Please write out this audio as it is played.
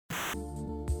G'day,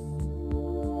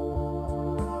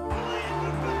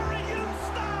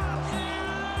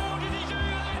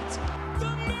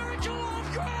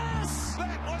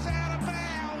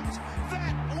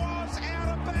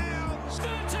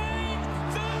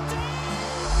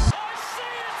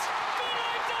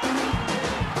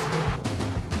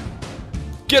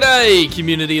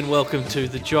 community, and welcome to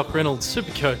the Jock Reynolds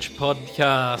Supercoach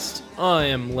podcast. I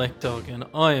am Lekdog, and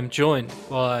I am joined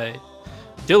by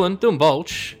Dylan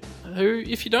Bolch, who,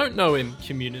 if you don't know him,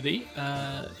 community,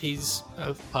 he's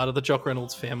a part of the Jock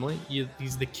Reynolds family.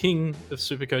 He's the king of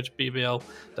Supercoach BBL,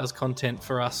 does content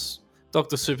for us.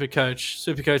 Dr.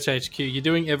 Supercoach HQ. You're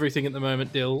doing everything at the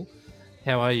moment, Dill.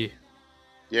 How are you?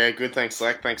 Yeah, good. Thanks,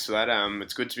 Lek. Thanks for that.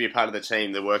 It's good to be a part of the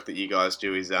team. The work that you guys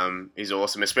do is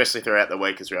awesome, especially throughout the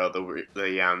week as well.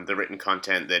 The written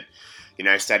content that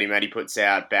Statty Matty puts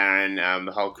out, Baron,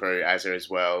 the whole crew, Azza as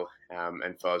well,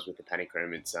 and Foz with the Panic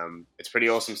Room. It's pretty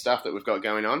awesome stuff that we've got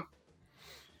going on.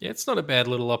 Yeah, it's not a bad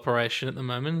little operation at the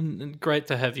moment, and great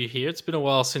to have you here. It's been a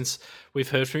while since we've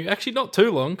heard from you. Actually, not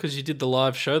too long, because you did the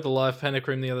live show, the live Panic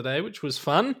Room the other day, which was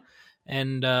fun.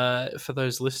 And for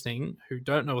those listening who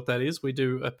don't know what that is, we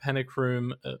do a Panic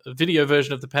Room, a video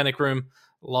version of the Panic Room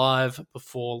live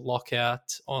before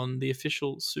lockout on the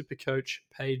official Supercoach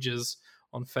pages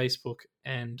on Facebook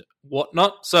and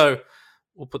whatnot. So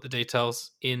we'll put the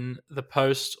details in the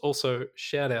post. Also,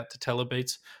 shout out to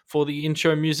Telebeats for the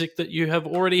intro music that you have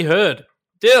already heard.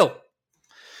 Dill,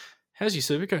 how's your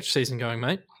Supercoach season going,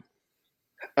 mate?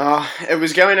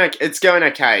 It's going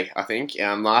okay, I think.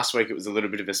 Last week it was a little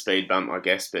bit of a speed bump, I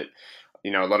guess, but a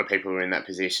lot of people were in that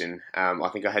position. I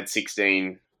think I had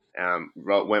 16,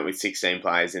 went with 16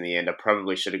 players in the end. I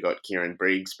probably should have got Kieran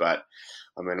Briggs, but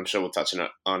I mean, I'm sure we'll touch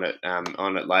on it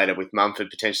later. With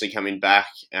Mumford potentially coming back,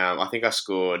 I think I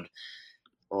scored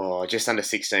just under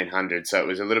 1,600, so it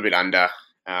was a little bit under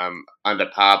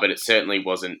par, but it certainly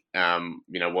wasn't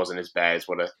as bad as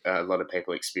what a lot of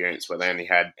people experienced, where they only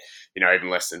had even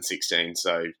less than 16.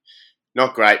 So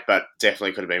not great, but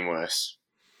definitely could have been worse.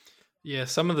 Yeah,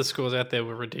 some of the scores out there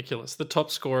were ridiculous. The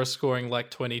top scorer scoring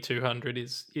like 2,200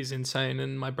 is insane,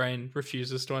 and my brain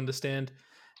refuses to understand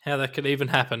how that could even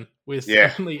happen with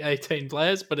only 18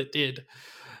 players, but it did.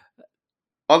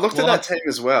 I looked at that team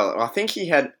as well. I think he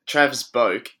had Travis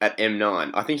Boak at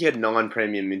M9. I think he had 9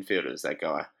 premium midfielders, that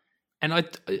guy. And I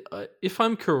if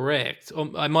I'm correct, or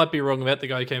I might be wrong about the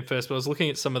guy who came first, but I was looking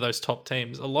at some of those top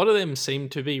teams. A lot of them seem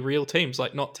to be real teams,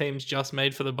 like not teams just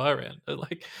made for the buy round.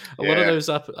 Like a lot of those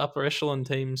upper echelon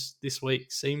teams this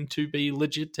week seem to be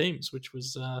legit teams, which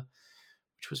was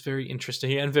very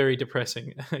interesting and very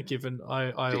depressing, given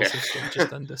I also scored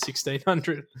just under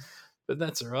 1,600. But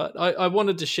that's all right. I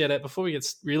wanted to shout out, before we get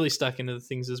really stuck into the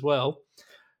things as well,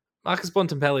 Marcus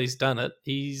Bontempelli's done it.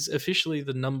 He's officially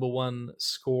the number one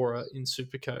scorer in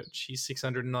Supercoach. He's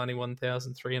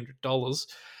 $691,300.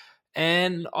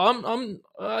 And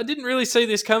I didn't really see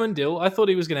this coming, Dill. I thought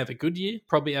he was going to have a good year,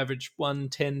 probably average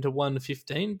 110 to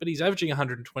 115, but he's averaging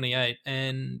 128,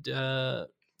 and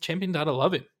Champion Data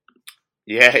love him.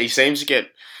 Yeah, he seems to get...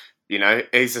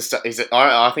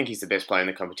 I think he's the best player in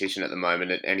the competition at the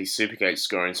moment, and his Supercoach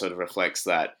scoring sort of reflects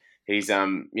that. He's,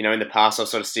 in the past I've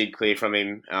sort of steered clear from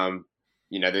him.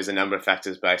 There's a number of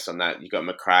factors based on that. You've got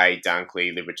McRae,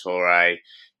 Dunkley, Liberatore,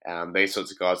 these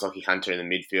sorts of guys, Lockie Hunter in the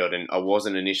midfield, and I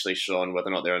wasn't initially sure on whether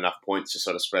or not there are enough points to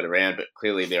sort of spread around, but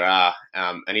clearly there are.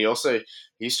 And he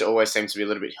used to always seem to be a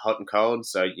little bit hot and cold,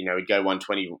 so, he'd go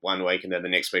 120 one week and then the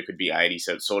next week would be 80,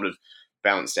 so it's sort of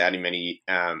balanced out in many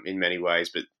ways,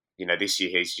 but this year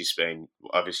he's just been,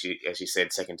 obviously, as you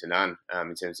said, second to none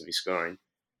in terms of his scoring.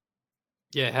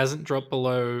 Yeah, hasn't dropped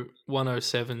below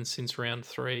 107 since round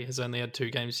 3. Has only had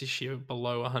 2 games this year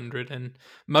below 100, and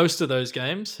most of those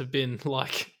games have been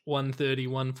like 130,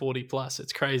 140 plus.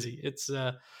 It's crazy. It's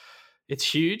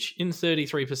huge in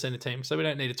 33% of teams, so we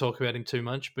don't need to talk about him too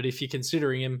much. But if you're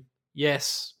considering him,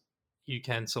 yes, you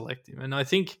can select him. And I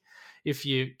think if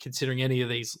you're considering any of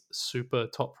these super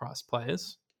top price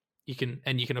players, you can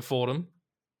afford them,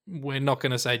 we're not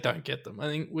going to say don't get them. I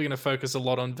think we're going to focus a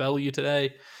lot on value today.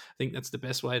 I think that's the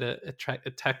best way to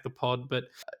attack the pod. But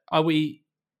are we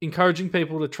encouraging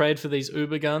people to trade for these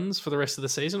Uber guns for the rest of the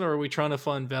season, or are we trying to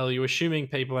find value, assuming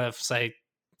people have, say,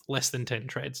 less than 10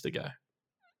 trades to go?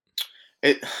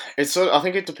 It's I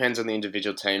think it depends on the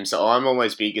individual team. So I'm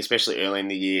always big, especially early in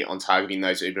the year, on targeting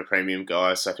those Uber premium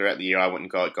guys. So throughout the year, I went and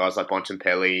got guys like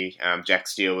Bontempelli, Jack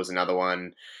Steele was another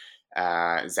one.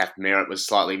 Zach Merritt was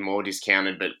slightly more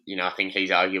discounted, but I think he's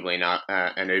arguably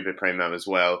an Uber premium as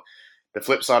well. The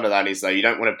flip side of that is, though, you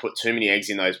don't want to put too many eggs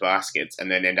in those baskets and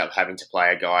then end up having to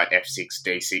play a guy at F6,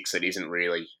 D6 that isn't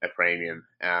really a premium.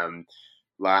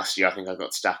 last year, I think I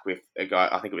got stuck with a guy.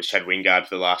 I think it was Chad Wingard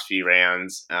for the last few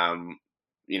rounds.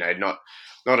 Not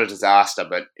a disaster,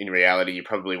 but in reality, you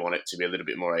probably want it to be a little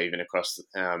bit more even across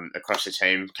the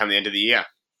team come the end of the year.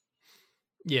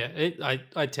 Yeah,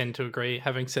 I tend to agree.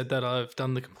 Having said that, I've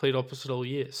done the complete opposite all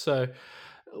year. So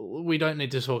we don't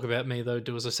need to talk about me, though.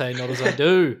 Do as I say, not as I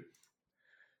do.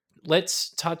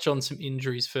 Let's touch on some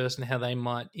injuries first and how they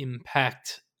might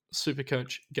impact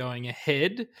Supercoach going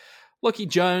ahead. Lachie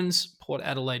Jones, Port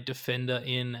Adelaide defender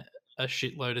in a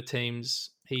shitload of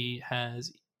teams. He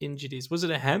has injured was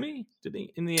it a hammy? Did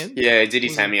he in the end? Yeah, did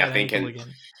his hammy, I think, and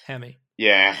again. Hammy.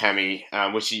 Yeah, hammy,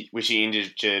 which he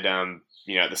injured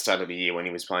at the start of the year when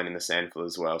he was playing in the SANFL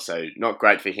as well. So not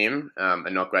great for him,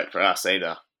 and not great for us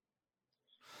either.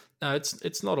 No,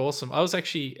 it's not awesome. I was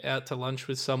actually out to lunch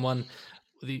with someone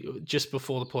just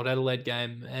before the Port Adelaide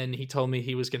game, and he told me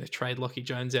he was going to trade Lachie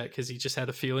Jones out because he just had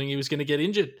a feeling he was going to get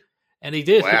injured, and he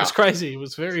did. Wow. It was crazy. It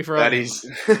was very frightening.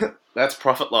 That's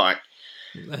profit-like.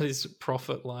 That is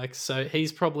profit-like. So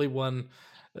he's probably one.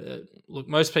 Look,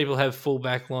 most people have full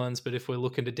back lines, but if we're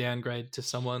looking to downgrade to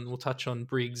someone, we'll touch on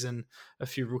Briggs and a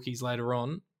few rookies later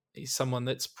on. He's someone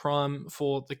that's prime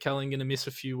for the Culling, going to miss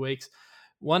a few weeks.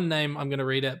 One name I'm going to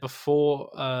read out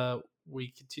before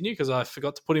we continue, because I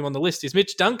forgot to put him on the list, is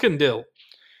Mitch Duncan, Dill.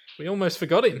 We almost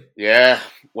forgot him. Yeah,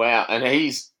 wow. And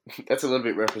that's a little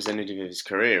bit representative of his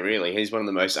career, really. He's one of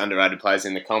the most underrated players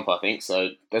in the comp, I think, so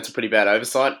that's a pretty bad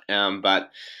oversight. But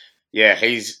yeah,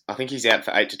 I think he's out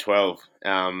for 8 to 12,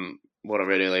 what I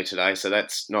read earlier today, so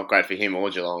that's not great for him or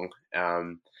Geelong.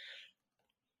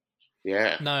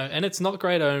 Yeah. No, and it's not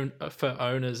great for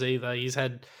owners either. He's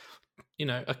had,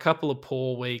 a couple of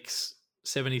poor weeks,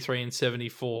 73 and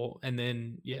 74, and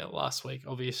then, last week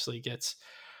obviously gets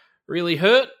really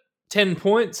hurt. 10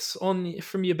 points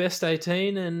from your best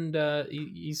 18, and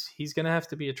he's going to have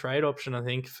to be a trade option, I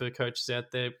think, for coaches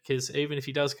out there, because even if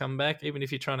he does come back, even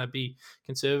if you're trying to be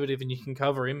conservative and you can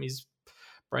cover him, his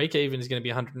break even is going to be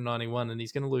 191, and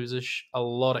he's going to lose a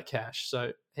lot of cash.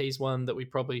 So he's one that we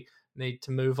probably need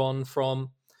to move on from.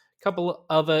 A couple of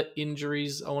other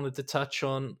injuries I wanted to touch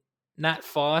on. Nat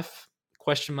Fyfe,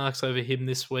 question marks over him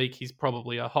this week. He's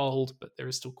probably a hold, but there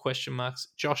is still question marks.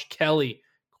 Josh Kelly,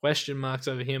 question marks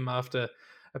over him after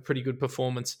a pretty good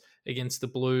performance against the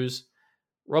Blues.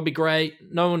 Robbie Gray,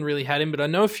 no one really had him, but I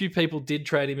know a few people did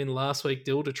trade him in last week,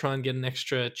 Dill, to try and get an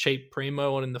extra cheap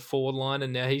primo on in the forward line,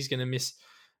 and now he's going to miss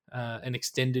an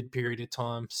extended period of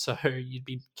time. So you'd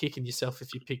be kicking yourself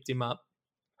if you picked him up.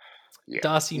 Yeah.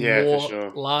 Darcy Moore,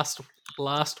 sure.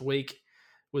 last week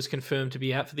was confirmed to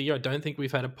be out for the year. I don't think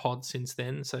we've had a pod since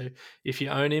then. So if you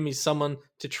own him, he's someone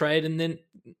to trade. And then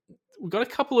we've got a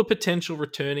couple of potential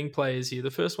returning players here.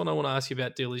 The first one I want to ask you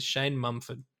about, Dill, is Shane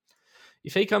Mumford.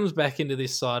 If he comes back into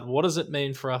this side, what does it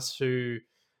mean for us who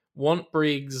want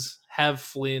Briggs, have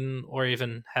Flynn, or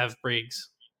even have Briggs?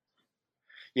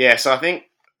 Yeah, so I think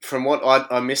from what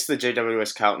I missed the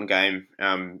GWS Carlton game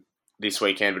this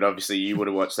weekend, but obviously you would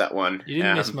have watched that one. You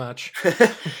didn't miss much.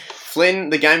 Flynn,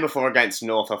 the game before against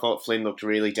North, I thought Flynn looked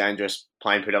really dangerous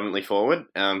playing predominantly forward.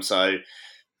 So,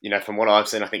 from what I've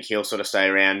seen, I think he'll sort of stay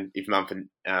around if Mumford,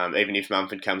 even if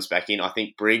Mumford comes back in. I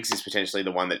think Briggs is potentially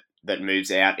the one that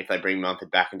moves out if they bring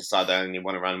Mumford back and decide they only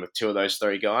want to run with two of those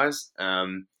three guys.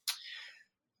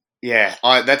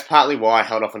 That's partly why I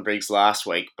held off on Briggs last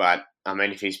week. But, I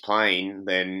mean, if he's playing,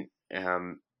 then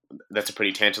that's a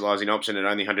pretty tantalising option at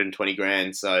only 120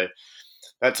 grand. So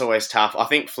that's always tough. I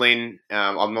think Flynn,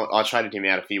 I traded him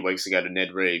out a few weeks ago to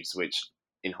Ned Reeves, which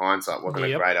in hindsight wasn't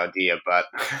a great idea. But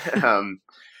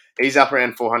he's up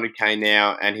around 400k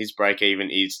now, and his break even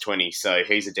is 20. So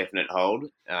he's a definite hold.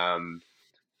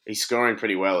 He's scoring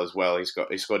pretty well as well.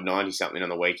 He scored 90 something on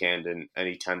the weekend, and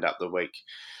he turned up the week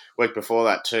before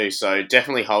that too. So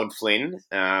definitely hold Flynn.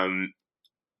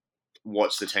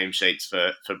 Watch the team sheets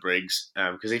for Briggs,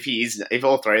 because if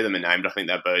all three of them are named, I think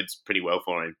that bodes pretty well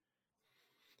for him.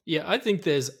 Yeah, I think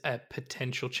there's a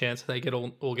potential chance they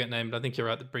all get named. I think you're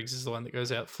right that Briggs is the one that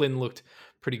goes out. Flynn looked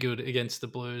pretty good against the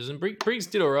Blues, and Briggs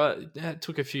did all right.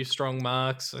 Took a few strong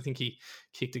marks. I think he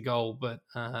kicked a goal, but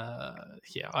I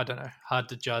don't know. Hard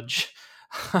to judge.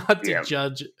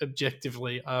 Judge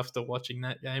objectively after watching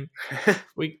that game.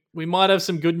 We might have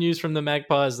some good news from the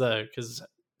Magpies though, because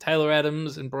Taylor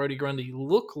Adams and Brodie Grundy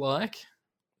look like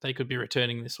they could be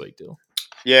returning this week, Dill.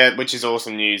 Yeah, which is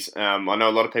awesome news. I know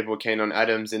a lot of people were keen on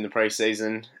Adams in the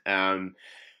preseason. I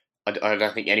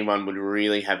don't think anyone would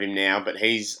really have him now, but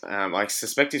I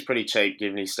suspect he's pretty cheap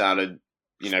given he started,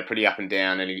 pretty up and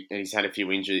down, and he's had a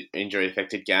few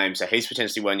injury-affected games. So he's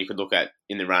potentially one you could look at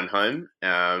in the run home.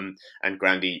 And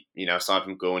Grundy, aside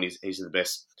from Gawn, he's the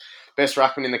best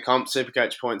ruckman in the comp,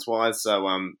 Supercoach points wise.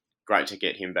 So great to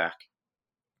get him back.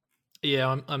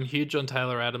 Yeah, I'm huge on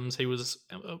Taylor Adams. He was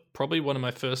probably one of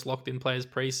my first locked in players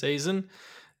pre-season.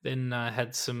 Then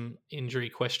had some injury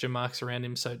question marks around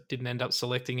him, so didn't end up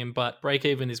selecting him. But break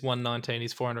even is 119.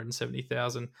 He's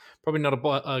 470,000. Probably not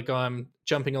a guy I'm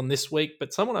jumping on this week,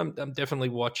 but someone I'm definitely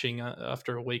watching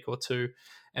after a week or two.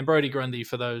 And Brody Grundy,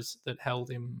 for those that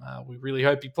held him, we really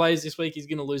hope he plays this week. He's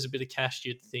going to lose a bit of cash,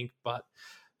 you'd think, but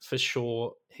for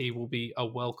sure he will be a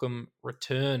welcome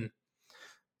return.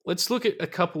 Let's look at a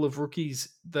couple of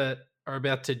rookies that are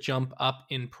about to jump up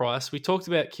in price. We talked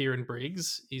about Kieran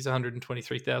Briggs. He's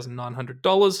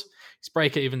 $123,900. His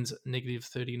break even's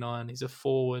 -39. He's a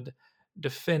forward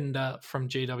defender from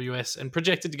GWS and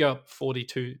projected to go up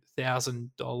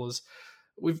 $42,000.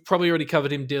 We've probably already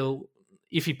covered him, Dill.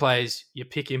 If he plays, you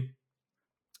pick him.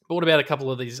 But what about a couple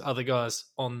of these other guys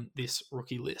on this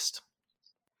rookie list?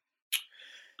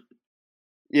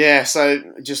 Yeah,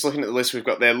 so just looking at the list we've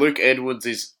got there, Luke Edwards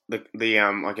is the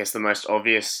I guess the most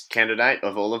obvious candidate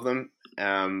of all of them,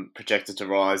 projected to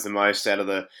rise the most out of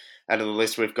the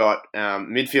list we've got.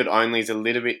 Midfield only is a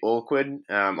little bit awkward.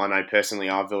 I know personally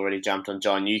I've already jumped on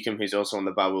John Newcomb, who's also on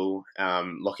the bubble,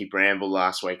 Lockie Bramble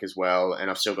last week as well,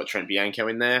 and I've still got Trent Bianco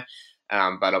in there.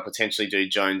 But I'll potentially do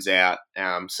Jones out,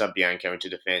 sub Bianco into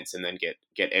defence, and then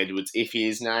get Edwards if he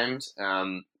is named.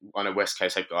 One of West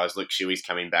Coast guys, Luke Shuey's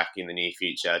coming back in the near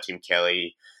future. Tim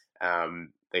Kelly,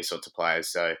 these sorts of players.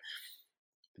 So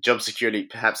job security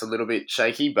perhaps a little bit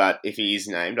shaky, but if he is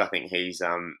named, I think he's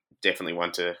definitely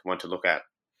one to look at.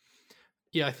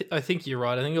 Yeah, I think you're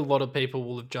right. I think a lot of people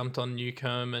will have jumped on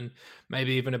Newcomb and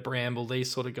maybe even a Bramble,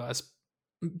 these sort of guys.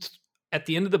 At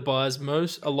the end of the buys,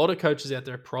 a lot of coaches out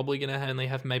there are probably going to only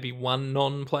have maybe one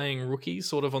non-playing rookie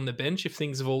sort of on the bench if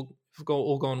things have all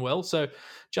gone well. So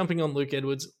jumping on Luke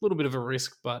Edwards, a little bit of a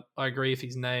risk, but I agree if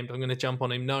he's named, I'm going to jump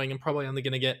on him, knowing I'm probably only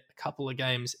going to get a couple of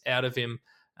games out of him,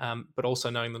 but also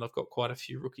knowing that I've got quite a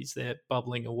few rookies there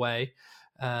bubbling away.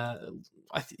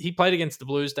 He played against the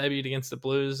Blues, debuted against the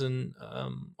Blues, and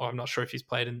I'm not sure if he's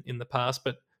played in the past,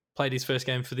 but played his first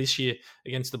game for this year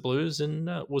against the Blues and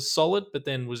was solid, but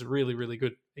then was really, really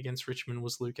good against Richmond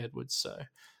was Luke Edwards. So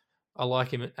I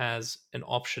like him as an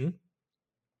option.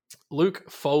 Luke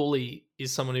Foley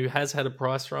is someone who has had a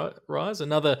price rise.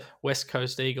 Another West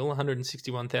Coast Eagle,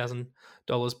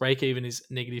 $161,000. Break even is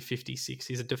 -56.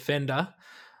 He's a defender.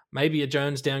 Maybe a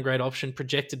Jones downgrade option,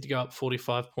 projected to go up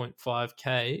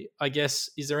 45.5K. I guess,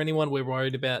 is there anyone we're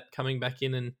worried about coming back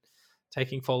in and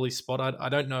taking Foley's spot? I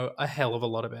don't know a hell of a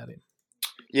lot about him.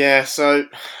 Yeah, so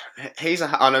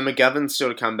I know McGovern's still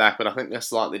to come back, but I think they're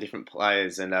slightly different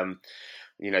players, and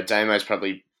Damo's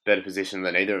probably better positioned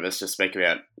than either of us to speak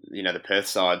about the Perth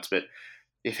sides. But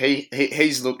if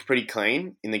he's looked pretty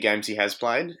clean in the games he has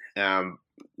played,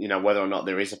 whether or not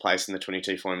there is a place in the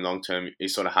 22 for him long term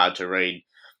is sort of hard to read.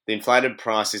 The inflated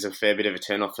price is a fair bit of a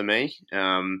turn off for me.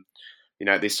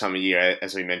 This time of year,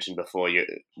 as we mentioned before,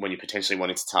 when you're potentially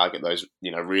wanting to target those,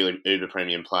 really uber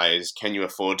premium players, can you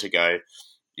afford to go,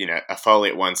 a Foley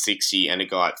at 160 and a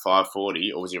guy at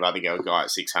 540, or would you rather go a guy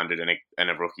at 600 and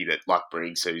a rookie that like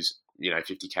Briggs, who's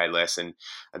 50k less, and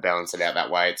balance it out that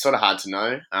way? It's sort of hard to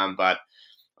know, but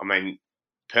I mean,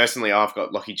 personally, I've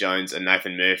got Lockie Jones and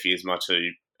Nathan Murphy as my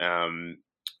two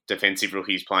defensive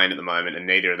rookies playing at the moment, and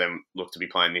neither of them look to be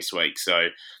playing this week. So,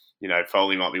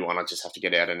 Foley might be one I just have to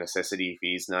get out of necessity if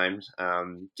he is named.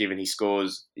 Given he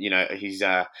scores, he's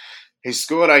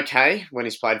scored okay when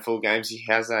he's played full games. He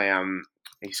has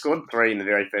he scored 3 in the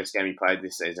very first game he played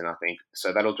this season, I think.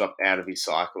 So that'll drop out of his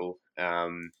cycle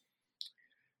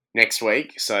next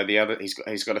week. So the other,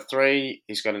 he's got a 3,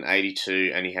 he's got an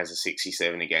 82, and he has a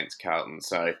 67 against Carlton.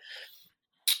 So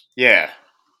yeah,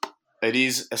 it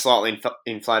is a slightly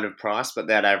inflated price, but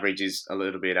that average is a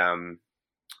little bit of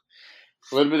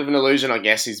an illusion, I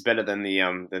guess. He's better than the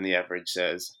average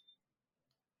says.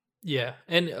 Yeah,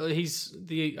 and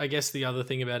I guess the other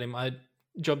thing about him,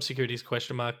 job security is a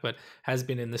question mark, but has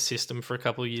been in the system for a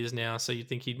couple of years now. So you'd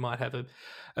think he might have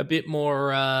a bit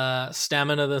more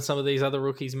stamina than some of these other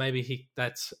rookies. Maybe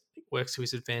that works to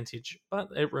his advantage, but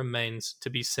it remains to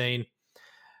be seen.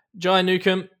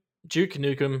 Duke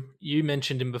Newcomb, you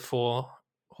mentioned him before.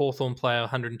 Hawthorn player,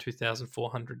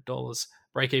 $102,400.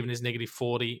 Break even is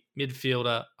 -40.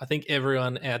 Midfielder, I think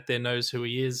everyone out there knows who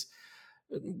he is.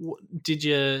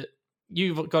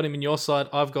 You've got him in your side,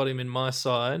 I've got him in my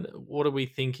side. What are we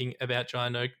thinking about Jai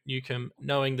Newcomb,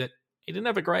 knowing that he didn't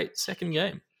have a great second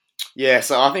game? Yeah,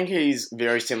 so I think he's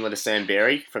very similar to Sam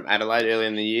Berry from Adelaide earlier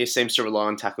in the year. Seems to rely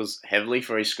on tackles heavily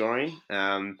for his scoring.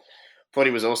 Thought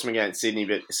he was awesome against Sydney,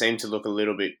 but seemed to look a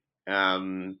little bit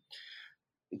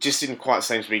just didn't quite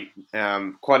seem to be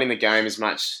quite in the game as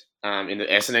much in the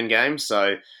Essendon game.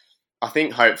 So I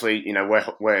think hopefully,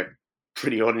 we're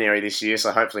pretty ordinary this year.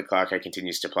 So hopefully Clarko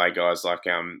continues to play guys like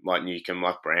Newcombe,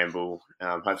 like Bramble.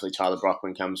 Hopefully Tyler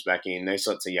Brockman comes back in. These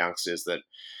sorts of youngsters that,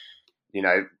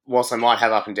 whilst they might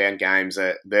have up and down games,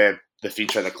 they're the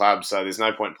future of the club. So there's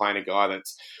no point playing a guy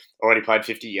that's already played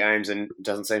 50 games and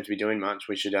doesn't seem to be doing much.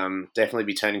 We should definitely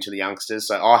be turning to the youngsters.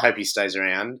 So I hope he stays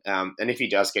around. And if he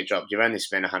does get dropped, you've only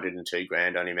spent 102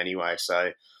 grand on him anyway.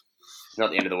 So not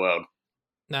the end of the world.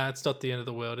 No, it's not the end of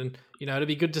the world. And, it'd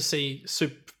be good to see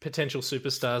potential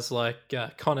superstars like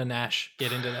Connor Nash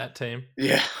get into that team.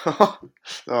 Yeah.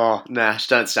 Oh, Nash.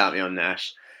 Don't start me on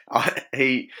Nash. I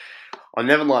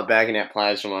never like bagging out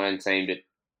players from my own team, but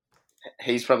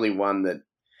he's probably one that,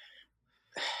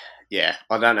 yeah,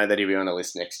 I don't know that he'll be on the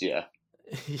list next year.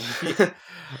 Yeah,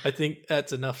 I think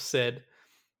that's enough said.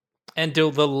 And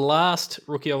Dill, the last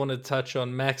rookie I wanted to touch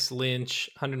on, Max Lynch,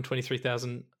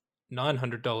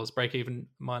 $123,900, break even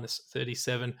minus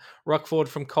 37. Rockford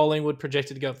from Collingwood,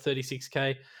 projected to go up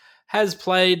 36K, has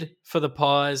played for the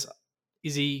Pies.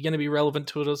 Is he going to be relevant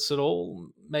to us at all?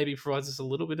 Maybe provides us a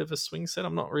little bit of a swing set.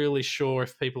 I'm not really sure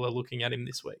if people are looking at him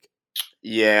this week.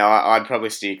 Yeah, I'd probably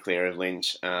steer clear of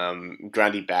Lynch.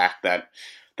 Grundy back, that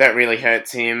really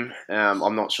hurts him.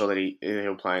 I'm not sure that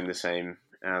he'll play in the same,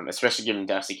 especially given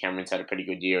Darcy Cameron's had a pretty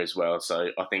good year as well. So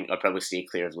I think I'd probably steer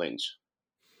clear of Lynch.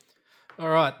 All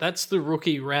right, that's the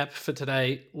rookie wrap for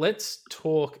today. Let's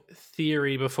talk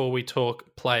theory before we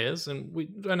talk players. And we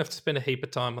don't have to spend a heap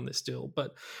of time on this still,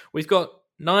 but we've got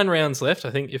 9 rounds left, I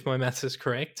think, if my maths is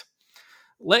correct.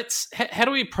 How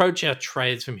do we approach our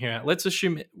trades from here out? Let's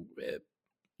assume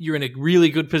you're in a really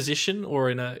good position or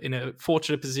in a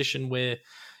fortunate position where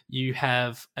you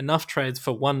have enough trades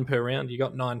for 1 per round. You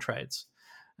got 9 trades.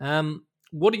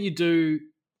 What do you do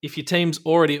if your team's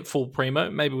already at full primo,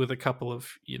 maybe with a couple of,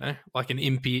 like an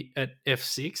Impey at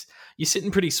F6? You're sitting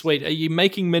pretty sweet. Are you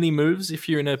making many moves if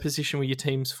you're in a position where your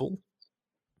team's full?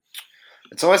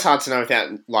 It's always hard to know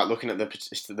without looking at the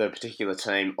particular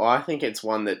team. I think it's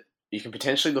one that you can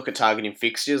potentially look at targeting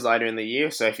fixtures later in the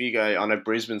year. So if you go, I know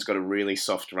Brisbane's got a really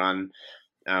soft run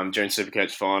during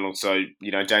Supercoach final. So,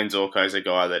 Dane Zorko's a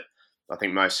guy that I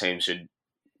think most teams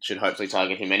should hopefully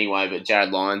target him anyway. But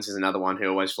Jared Lyons is another one who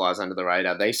always flies under the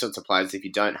radar. These sorts of players, if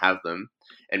you don't have them,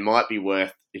 it might be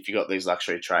worth, if you got these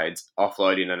luxury trades,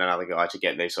 offloading another guy to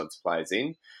get these sorts of players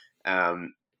in.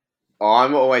 I'm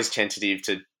always tentative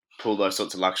to pull those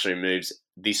sorts of luxury moves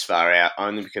this far out,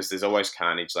 only because there's always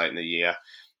carnage late in the year.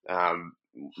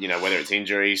 Whether it's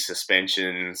injuries,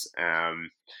 suspensions, a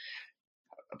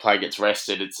player gets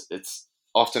rested, it's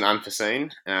often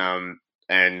unforeseen.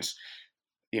 And,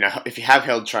 if you have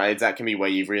held trades, that can be where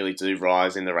you really do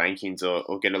rise in the rankings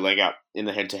or get a leg up in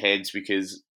the head-to-heads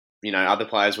because, other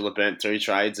players will have burnt through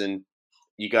trades and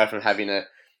you go from having a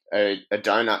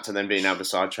donut to then being able to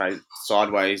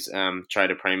sideways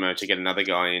trade a primo to get another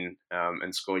guy in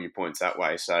and score your points that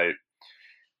way. So,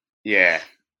 yeah,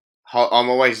 I'm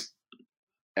always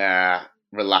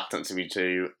reluctant to be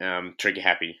too trigger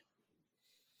happy.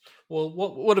 Well,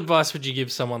 what advice would you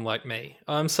give someone like me?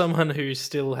 I'm someone who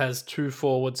still has 2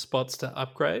 forward spots to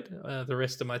upgrade. The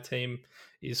rest of my team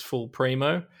is full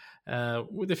primo,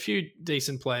 with a few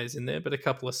decent players in there, but a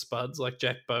couple of spuds like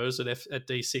Jack Bowes at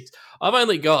D6. I've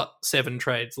only got 7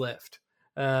 trades left.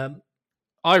 I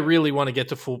really want to get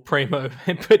to full primo,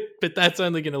 but that's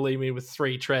only going to leave me with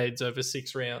 3 trades over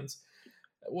 6 rounds.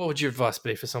 What would your advice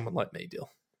be for someone like me, Dill?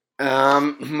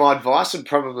 My advice would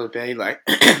probably be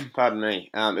pardon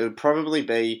me. It would probably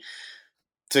be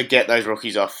to get those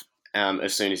rookies off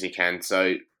as soon as you can.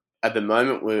 So at the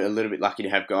moment, we're a little bit lucky to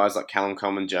have guys like Callum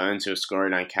Coleman-Jones who are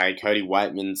scoring okay. Cody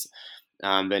Waitman's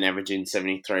been averaging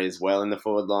 73 as well in the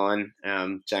forward line.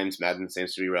 James Madden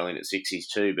seems to be rolling at 60s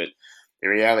too, but the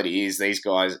reality is these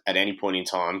guys at any point in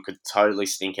time could totally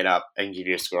stink it up and give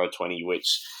you a score of 20,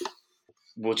 which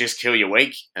will just kill your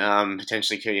week,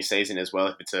 potentially kill your season as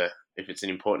well if it's an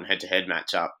important head-to-head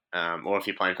matchup, or if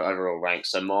you're playing for overall rank.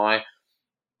 So my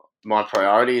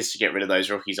priority is to get rid of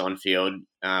those rookies on field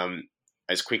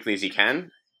as quickly as you can.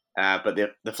 But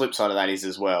the flip side of that is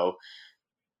as well,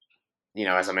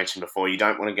 as I mentioned before, you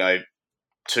don't want to go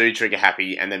too trigger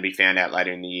happy and then be found out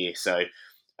later in the year. So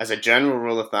as a general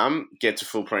rule of thumb, get to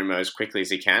full primo as quickly as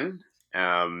you can.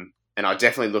 And I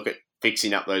definitely look at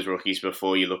fixing up those rookies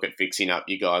before you look at fixing up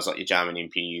your guys like your Jarman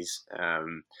Impeys,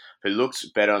 who looked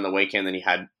better on the weekend than he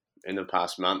had in the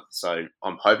past month. So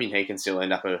I'm hoping he can still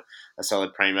end up a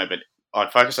solid primo, but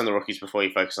I'd focus on the rookies before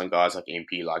you focus on guys like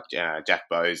Impey, like Jack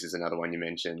Bowes is another one you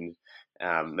mentioned.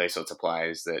 These sorts of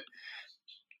players that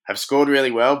have scored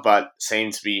really well, but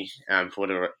seem to be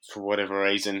for whatever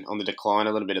reason on the decline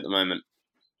a little bit at the moment.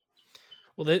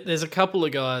 Well, there's a couple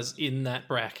of guys in that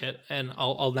bracket, and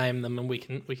I'll name them, and we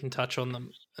can touch on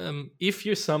them. If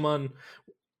you're someone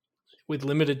with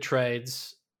limited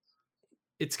trades,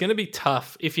 it's going to be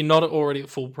tough if you're not already at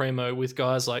full primo with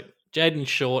guys like Jaden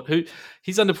Short, who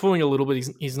he's underperforming a little bit.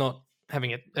 He's not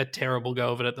having a terrible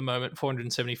go of it at the moment.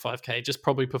 475k, just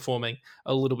probably performing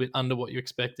a little bit under what you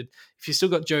expected. If you still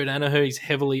got Joe Danaher, he's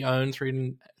heavily owned,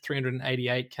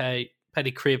 388k.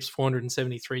 Paddy Cripps,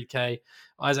 473k.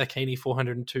 Isaac Heaney,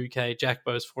 402k. Jack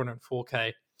Bowes,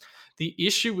 404k. The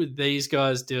issue with these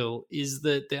guys, Dill, is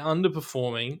that they're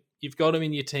underperforming. You've got them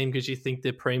in your team because you think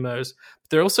they're primos, but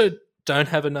they also don't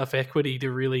have enough equity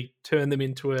to really turn them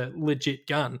into a legit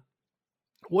gun.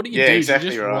 What do you do?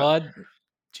 Exactly do you right.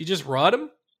 Do you just ride them?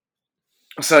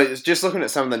 So just looking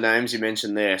at some of the names you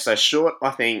mentioned there. So Short,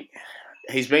 I think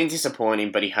he's been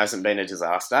disappointing, but he hasn't been a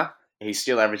disaster. He's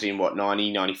still averaging,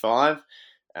 90, 95,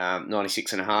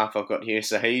 96 and a half I've got here.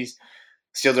 So he's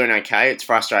still doing okay. It's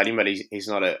frustrating, but he's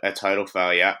not a total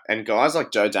failure. And guys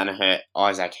like Joe Danaher,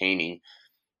 Isaac Heaney,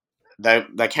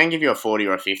 they can give you a 40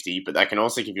 or a 50, but they can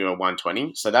also give you a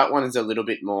 120. So that one is a little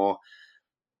bit more...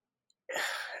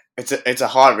 It's a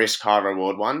high risk, high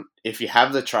reward one. If you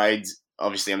have the trades,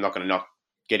 obviously I'm not going to knock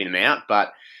getting them out,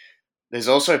 but there's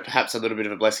also perhaps a little bit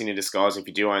of a blessing in disguise if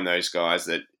you do own those guys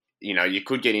that, you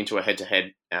could get into a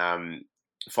head-to-head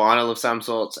final of some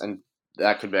sorts, and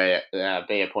that could be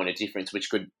a point of difference, which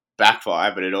could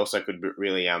backfire, but it also could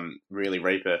really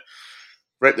reap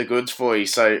the goods for you.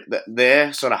 So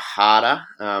they're sort of harder.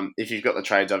 If you've got the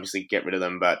trades, obviously get rid of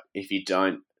them, but if you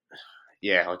don't,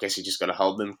 I guess you just got to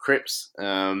hold them. Cripps,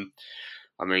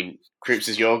 Cripps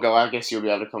is your guy. I guess you'll be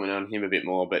able to comment on him a bit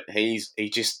more, but he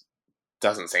just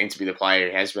doesn't seem to be the player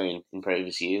he has been in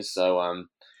previous years. So,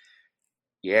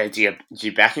 do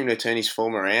you back him to turn his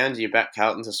form around? Do you back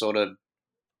Carlton to sort of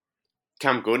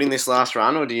come good in this last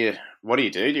run, or what do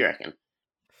you reckon?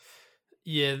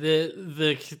 Yeah, the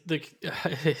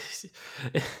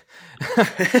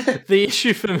the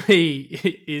issue for me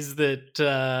is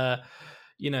that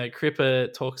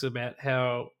Cripper talks about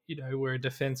how we're a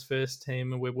defense first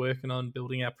team and we're working on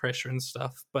building our pressure and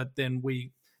stuff, but then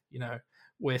we're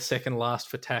second last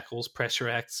for tackles, pressure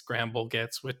acts, ground ball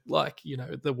gets. We're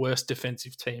the worst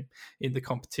defensive team in the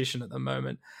competition at the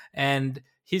moment. And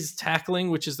his tackling,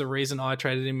 which is the reason I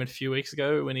traded him a few weeks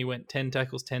ago when he went 10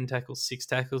 tackles, 6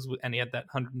 tackles, and he had that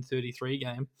 133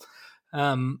 game.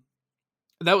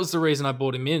 That was the reason I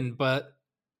bought him in. But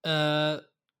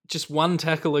just one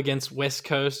tackle against West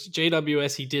Coast.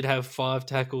 GWS, he did have 5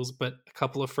 tackles, but a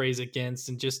couple of frees against,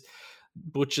 and just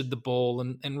butchered the ball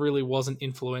and really wasn't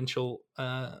influential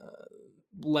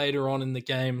later on in the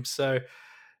game. So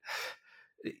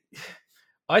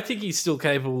I think he's still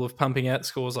capable of pumping out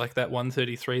scores like that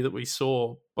 133 that we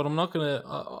saw, but I'm not going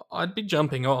to... I'd be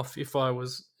jumping off if I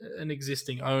was an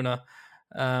existing owner,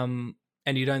 and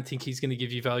you don't think he's going to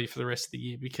give you value for the rest of the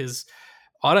year, because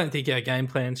I don't think our game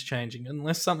plan's changing.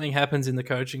 Unless something happens in the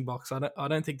coaching box, I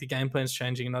don't think the game plan's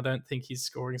changing, and I don't think his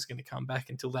scoring is going to come back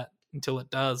until it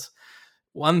does.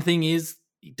 One thing is,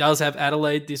 he does have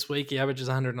Adelaide this week. He averages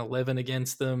 111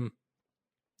 against them.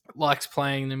 Likes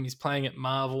playing them. He's playing at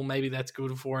Marvel. Maybe that's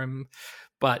good for him.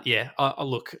 But yeah,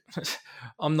 look,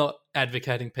 I'm not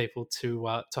advocating people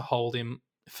to hold him.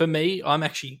 For me, I'm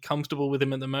actually comfortable with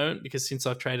him at the moment, because since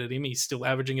I've traded him, he's still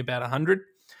averaging about 100.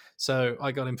 So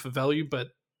I got him for value, but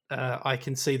I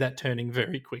can see that turning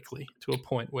very quickly to a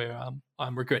point where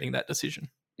I'm regretting that decision.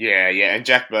 Yeah, and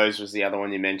Jack Bowes was the other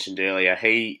one you mentioned earlier.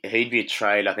 He'd be a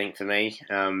trade, I think, for me.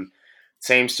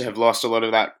 Seems to have lost a lot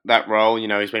of that role.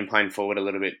 He's been playing forward a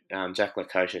little bit. Jack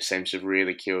Lukosha seems to have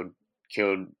really killed.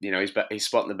 His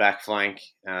spot in the back flank.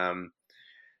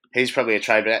 He's probably a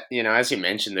trade, but as you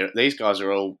mentioned, these guys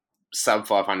are all sub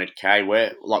 500k.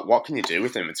 Where what can you do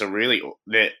with them? It's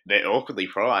they're awkwardly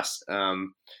priced.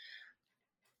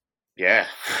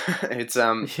 It's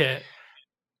a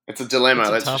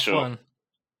dilemma. That's for sure. One.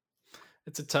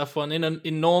 It's a tough one.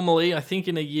 In normally, I think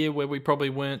in a year where we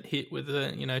probably weren't hit with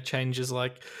changes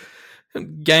like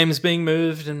games being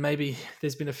moved, and maybe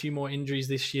there's been a few more injuries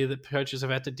this year that coaches have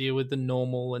had to deal with than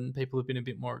normal, and people have been a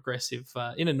bit more aggressive.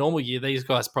 In a normal year, these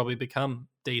guys probably become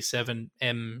D7,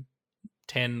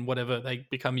 M10, whatever. They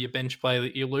become your bench player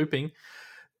that you're looping.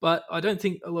 But I don't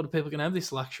think a lot of people can have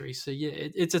this luxury. So yeah,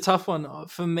 it's a tough one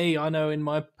for me. I know in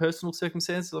my personal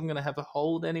circumstances, I'm going to have to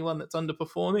hold anyone that's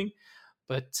underperforming.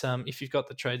 But if you've got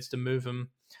the trades to move them,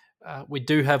 we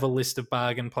do have a list of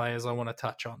bargain players I want to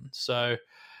touch on. So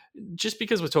just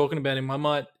because we're talking about him, I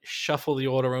might shuffle the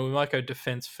order and we might go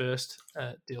defense first,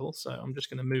 Dill. So I'm just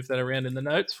going to move that around in the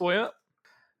notes for you.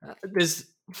 There's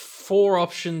 4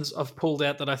 options I've pulled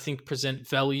out that I think present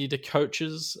value to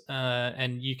coaches,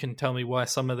 and you can tell me why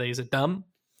some of these are dumb.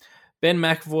 Ben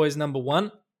McAvoy is number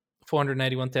 1,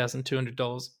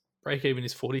 $481,200. Break even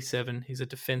is 47. He's a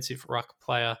defensive ruck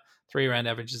player. 3-round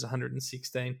average is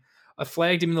 116. I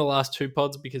flagged him in the last 2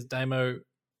 pods because Damo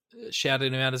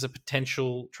shouted him out as a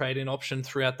potential trade-in option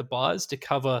throughout the buys to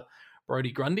cover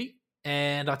Brody Grundy.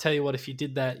 And I tell you what, if you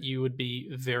did that, you would be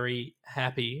very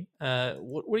happy.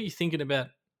 What are you thinking about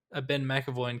Ben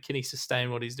McAvoy, and can he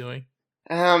sustain what he's doing?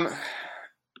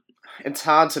 It's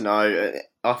hard to know.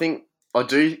 I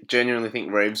do genuinely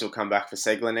think Reeves will come back for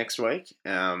Segler next week.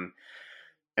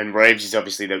 And Reeves is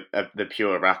obviously the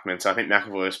pure ruckman, so I think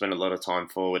McAvoy will spend a lot of time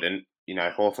forward. And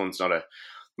Hawthorn's not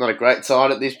a great side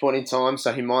at this point in time,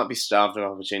 so he might be starved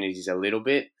of opportunities a little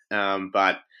bit.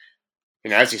 But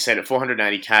as you said, at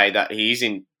 480k, that he is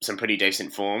in some pretty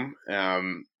decent form.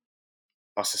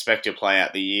 I suspect he'll play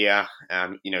out the year.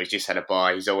 He's just had a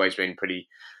bye. He's always been pretty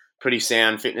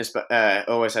sound fitness, but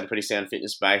always had a pretty sound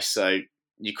fitness base. So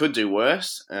you could do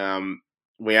worse.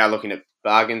 We are looking at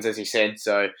bargains, as you said.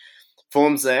 So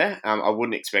form's there. I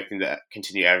wouldn't expect him to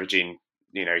continue averaging.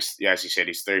 As you said,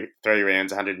 he's three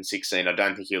rounds, 116. I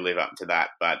don't think he'll live up to that,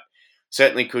 but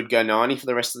certainly could go 90 for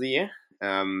the rest of the year.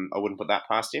 I wouldn't put that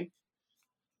past him.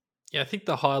 Yeah, I think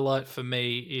the highlight for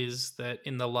me is that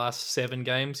in the last 7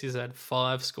 games, he's had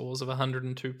 5 scores of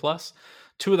 102 plus.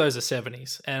 2 of those are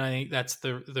 70s, and I think that's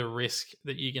the risk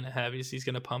that you're going to have is he's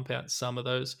going to pump out some of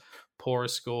those poorer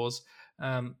scores.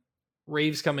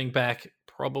 Reeves coming back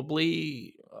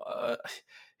probably,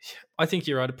 I think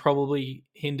you're right, it probably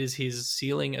hinders his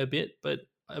ceiling a bit, but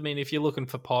I mean, if you're looking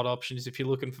for pod options, if you're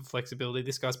looking for flexibility,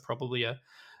 this guy's probably a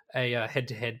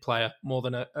head-to-head player more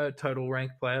than a total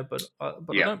rank player, but I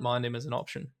don't mind him as an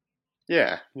option.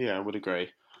 Yeah, I would agree.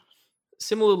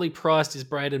 Similarly priced is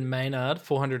Braden Maynard,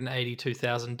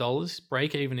 $482,000.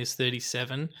 Break even is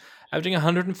 37, averaging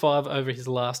 105 over his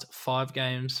last 5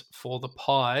 games for the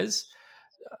Pies.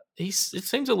 It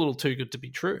seems a little too good to be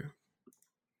true.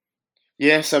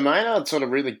 Yeah, so Maynard sort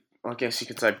of really, I guess you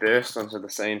could say, burst onto the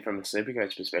scene from the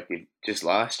Supercoach perspective just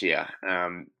last year,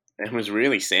 and was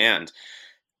really sound.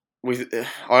 I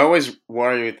always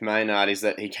worry with Maynard is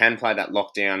that he can play that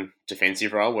lockdown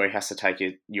defensive role where he has to take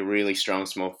your really strong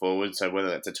small forward. So whether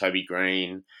that's a Toby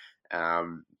Green, who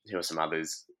are some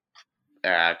others,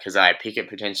 Kazai Pickett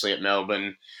potentially at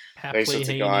Melbourne, these sorts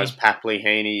of guys, Papley,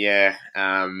 Heaney, yeah.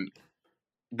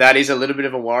 That is a little bit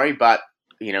of a worry, but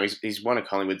he's one of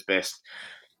Collingwood's best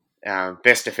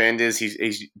defenders.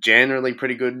 He's generally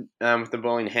pretty good with the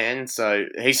ball in hand, so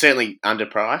he's certainly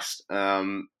underpriced.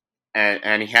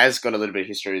 And he has got a little bit of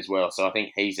history as well, so I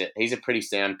think he's a pretty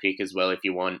sound pick as well if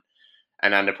you want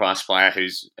an underpriced player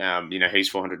who's he's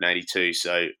 482,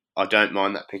 so I don't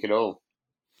mind that pick at all.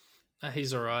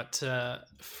 He's all right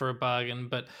for a bargain,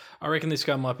 but I reckon this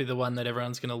guy might be the one that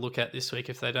everyone's going to look at this week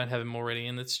if they don't have him already,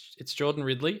 and it's Jordan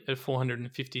Ridley at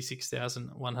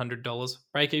 $456,100.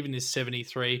 Break even is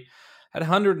 73. Had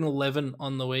 111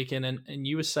 on the weekend, and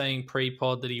you were saying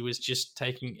pre-pod that he was just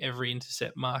taking every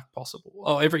intercept mark possible.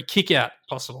 Oh, every kick out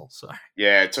possible. So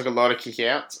yeah, it took a lot of kick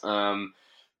outs.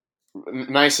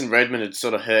 Mason Redmond had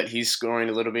sort of hurt his scoring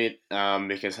a little bit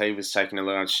because he was taking a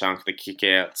large chunk of the kick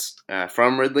outs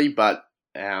from Ridley, but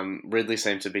Ridley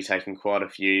seemed to be taking quite a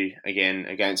few again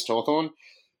against Hawthorn,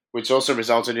 which also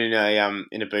resulted in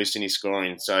a boost in his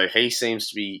scoring. So he seems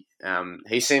to be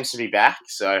back.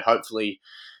 So hopefully.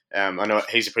 I know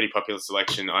he's a pretty popular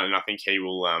selection, and I think he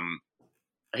will.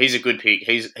 He's a good pick.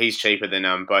 He's cheaper than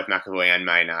both McAvoy and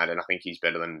Maynard, and I think he's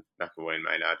better than McAvoy and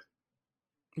Maynard.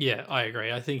 Yeah, I agree.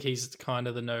 I think he's kind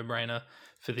of the no-brainer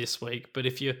for this week. But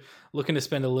if you're looking to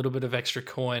spend a little bit of extra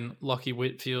coin, Lockie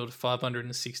Whitfield,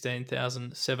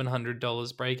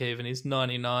 $516,700. Break even is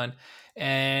 99,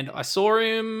 and I saw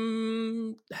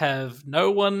him have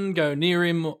no one go near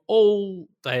him all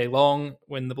day long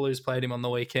when the Blues played him on the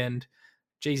weekend.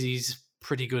 Jeezy's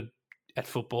pretty good at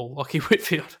football, Lockie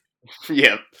Whitfield.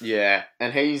 Yeah,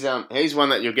 and he's one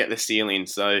that you'll get the ceiling.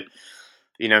 So,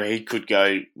 he could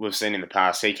go. We've seen in the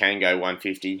past he can go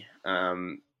 150.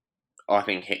 I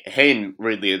think he and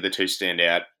Ridley are the two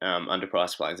standout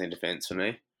underpriced players in defence for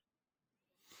me.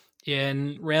 Yeah,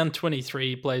 and round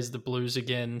 23 plays the Blues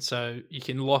again, so you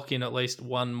can lock in at least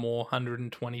one more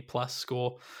 120 plus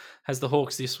score. Has the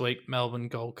Hawks this week: Melbourne,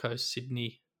 Gold Coast,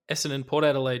 Sydney, Essendon, Port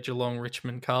Adelaide, Geelong,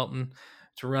 Richmond, Carlton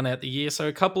to run out the year. So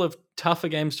a couple of tougher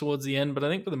games towards the end, but I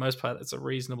think for the most part, that's a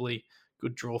reasonably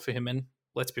good draw for him. And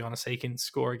let's be honest, he can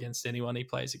score against anyone he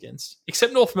plays against,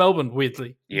 except North Melbourne.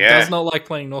 Weirdly, he does Yeah, not like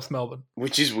playing North Melbourne.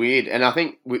 which is weird. And I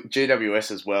think with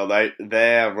GWS as well,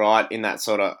 they're right in that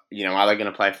sort of, are they going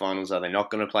to play finals? Are they not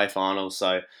going to play finals?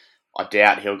 So I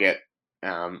doubt he'll get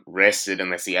rested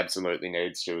unless he absolutely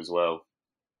needs to as well.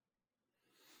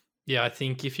 Yeah, I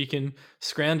think if you can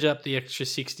scrounge up the extra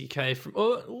 60k from,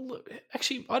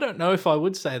 actually, I don't know if I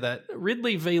would say that.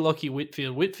 Ridley v Lockie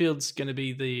Whitfield. Whitfield's going to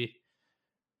be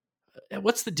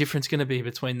what's the difference going to be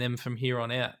between them from here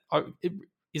on out?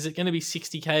 Is it going to be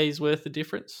 60k's worth of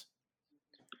difference?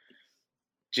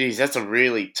 Geez, that's a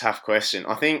really tough question.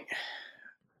 I think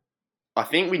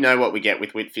we know what we get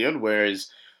with Whitfield, whereas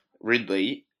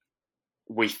Ridley,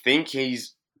 we think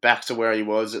he's back to where he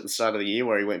was at the start of the year,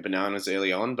 where he went bananas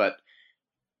early on. But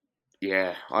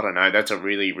yeah, I don't know. That's a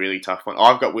really, really tough one.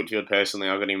 I've got Whitfield personally.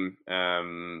 I got him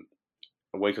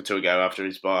a week or two ago after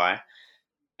his bye.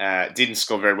 Didn't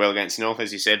score very well against North,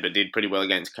 as you said, but did pretty well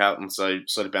against Carlton. So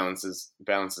sort of balances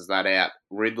that out.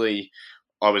 Ridley,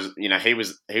 he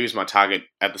was my target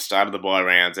at the start of the bye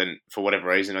rounds, and for whatever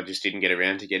reason, I just didn't get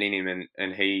around to getting him,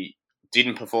 and he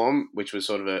didn't perform, which was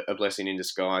sort of a blessing in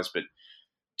disguise. But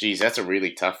geez, that's a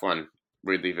really tough one,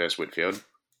 Ridley versus Whitfield.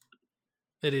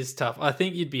 It is tough. I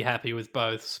think you'd be happy with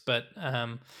both, but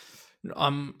I'm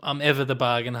ever the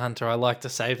bargain hunter. I like to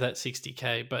save that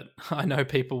 60k, but I know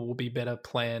people will be better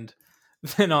planned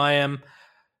than I am.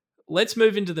 Let's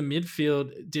move into the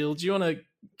midfield. Dill, do you want to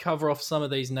cover off some of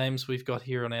these names we've got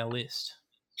here on our list?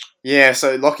 Yeah,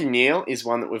 so Lachie Neale is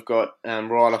one that we've got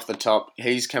right off the top.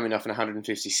 He's coming off an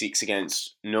 156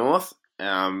 against North.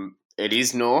 It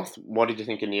is North. What did you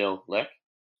think of Neale, Leck?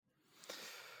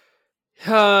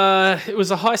 It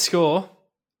was a high score.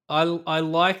 I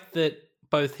like that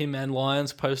both him and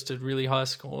Lions posted really high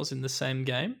scores in the same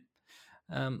game.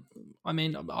 I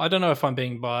mean, I don't know if I'm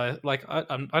being biased. Like,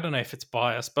 I don't know if it's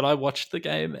biased, but I watched the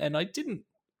game and I didn't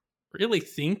really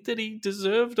think that he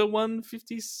deserved a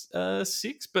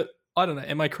 156. But I don't know.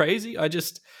 Am I crazy?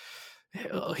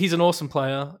 He's an awesome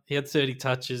player. He had 30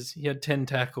 touches. He had 10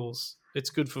 tackles.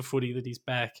 It's good for footy that he's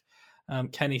back.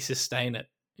 Can he sustain it?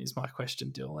 Is my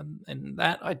question, Dill. And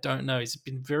that I don't know. He's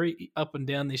been very up and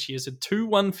down this year. So 2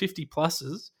 150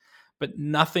 pluses, but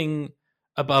nothing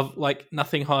above, like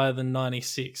nothing higher than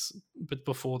 96, but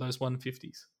before those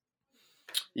 150s.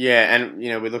 Yeah, and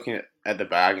we're looking at the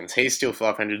bargains. He's still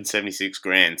 576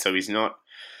 grand, so he's not,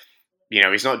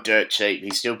 he's not dirt cheap.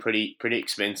 He's still pretty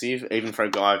expensive, even for a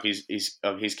guy of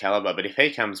his caliber. But if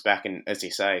he comes back and, as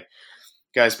you say,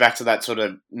 goes back to that sort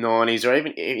of 90s, or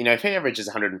even if he averages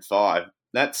 105,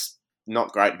 that's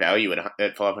not great value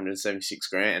at 576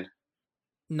 grand.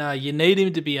 No, you need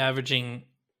him to be averaging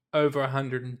over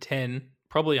 110,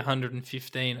 probably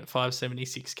 115 at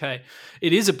 576k.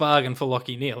 It is a bargain for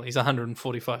Lachie Neale. He's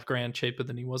 145 grand cheaper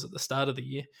than he was at the start of the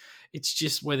year. It's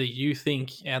just whether you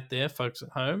think out there, folks at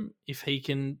home, if he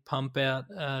can pump out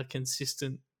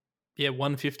consistent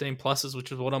 115 pluses,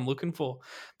 which is what I'm looking for.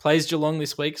 Plays Geelong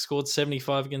this week, scored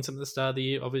 75 against them at the start of the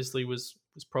year. Obviously was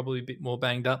probably a bit more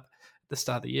banged up at the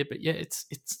start of the year, but yeah,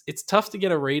 it's tough to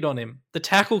get a read on him. The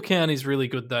tackle count is really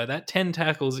good though. That 10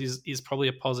 tackles is probably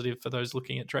a positive for those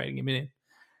looking at trading him in.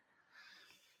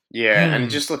 Yeah, and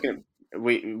just looking at,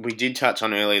 we did touch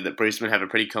on earlier that Brisbane have a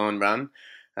pretty common run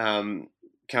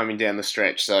coming down the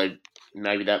stretch, so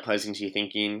maybe that plays into your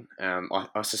thinking.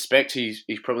 I suspect he's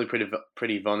probably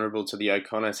pretty vulnerable to the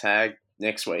O'Connor tag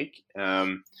next week.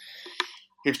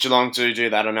 If Geelong do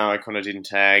that, I know O'Connor didn't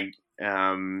tag.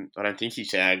 I don't think he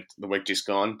tagged the week just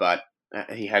gone, but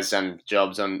he has done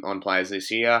jobs on players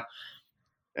this year.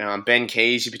 Ben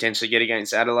Keys you potentially get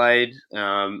against Adelaide.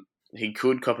 He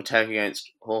could cop a tag against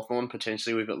Hawthorn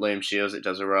potentially. We've got Liam Shields that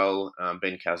does a role.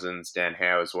 Ben Cousins, Dan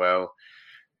Howe as well.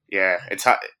 Yeah, it's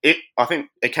hard. I think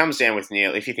it comes down with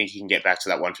Neale. If you think he can get back to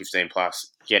that 115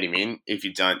 plus, get him in. If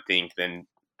you don't think, then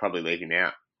probably leave him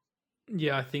out.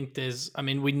 Yeah, I think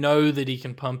we know that he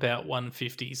can pump out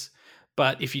 150s,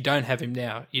 but if you don't have him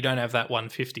now, you don't have that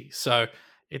 150. So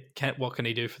what can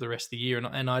he do for the rest of the year?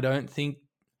 And I don't think,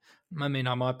 I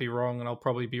might be wrong and I'll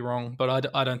probably be wrong, but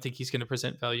I don't think he's going to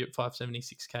present value at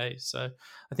 576k. So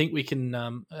I think we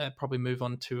can probably move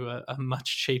on to a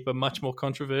much cheaper, much more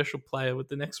controversial player with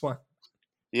the next one.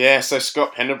 Yeah, so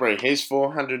Scott Pendlebury, he's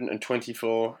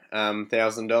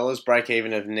 $424,000, break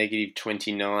even of negative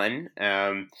 29.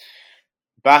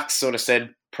 Bucks sort of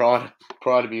said prior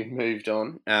to being moved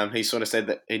on, he sort of said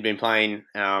that he'd been playing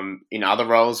in other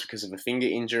roles because of a finger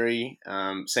injury.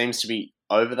 Seems to be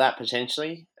over that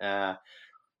potentially.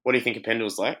 What do you think of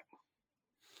Pendle's like?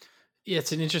 Yeah,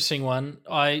 it's an interesting one.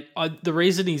 The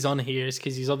reason he's on here is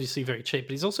because he's obviously very cheap,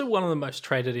 but he's also one of the most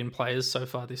traded in players so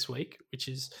far this week, which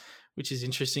is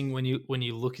interesting when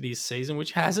you look at his season,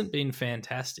 which hasn't been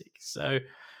fantastic. So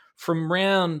from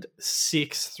round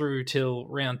 6 through till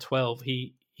round 12,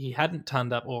 he hadn't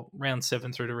turned up, or round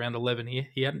 7 through to round 11,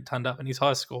 he hadn't turned up, and his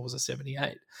highest score was a 78.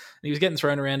 And he was getting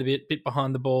thrown around a bit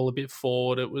behind the ball, a bit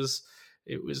forward. It was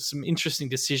some interesting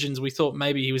decisions. We thought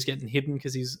maybe he was getting hidden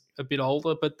because he's a bit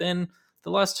older, but then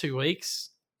the last 2 weeks,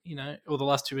 or the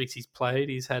last 2 weeks he's played,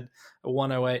 he's had a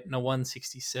 108 and a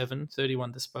 167,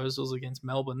 31 disposals against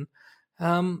Melbourne.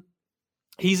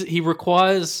 He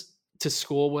requires to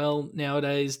score well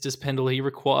nowadays, does Pendle. He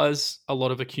requires a lot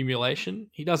of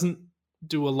accumulation. He doesn't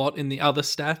do a lot in the other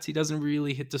stats. He doesn't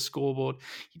really hit the scoreboard.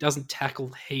 He doesn't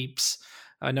tackle heaps.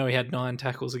 I know he had 9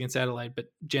 tackles against Adelaide,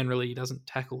 but generally he doesn't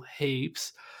tackle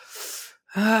heaps.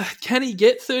 Can he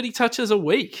get 30 touches a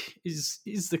week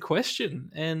is the question.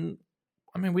 And,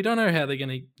 I mean, we don't know how they're going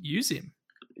to use him.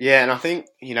 Yeah, and I think,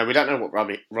 we don't know what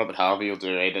Robert Harvey will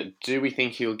do either. Do we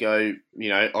think he'll go,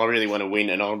 I really want to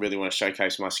win and I really want to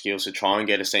showcase my skills to try and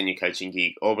get a senior coaching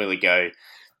gig, or will he go,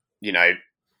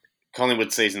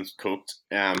 Collingwood season's cooked.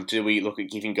 Do we look at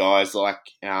giving guys like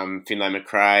Finlay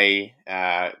Macrae,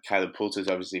 Caleb Poulter's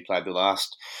obviously played the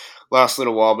last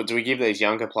little while, but do we give these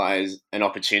younger players an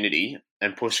opportunity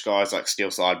and push guys like Steele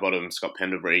Sidebottom, Scott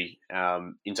Pendlebury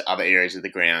into other areas of the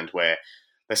ground where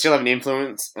they still have an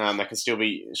influence, they can still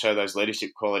show those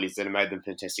leadership qualities that have made them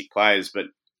fantastic players, but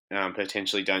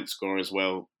potentially don't score as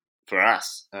well for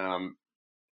us. I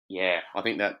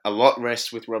think that a lot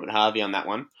rests with Robert Harvey on that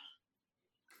one.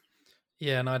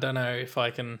 Yeah, and I don't know if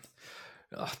I don't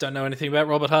know anything about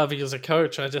Robert Harvey as a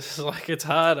coach. I just, it's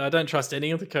hard. I don't trust any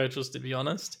of the coaches, to be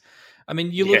honest. I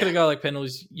mean, you look at a guy like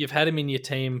Pendles, you've had him in your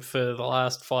team for the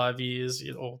last 5 years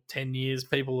or 10 years.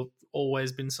 People have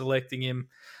always been selecting him.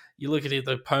 You look at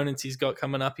the opponents he's got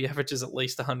coming up, he averages at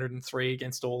least 103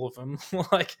 against all of them.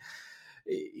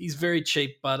 He's very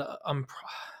cheap, but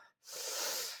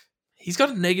he's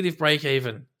got a negative break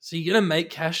even. So you're going to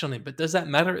make cash on him, but does that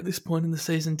matter at this point in the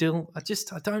season, Dill? I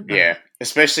don't know. Yeah,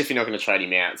 especially if you're not going to trade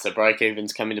him out. So break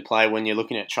evens come into play when you're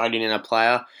looking at trading in a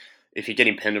player. If you're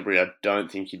getting Pendlebury, I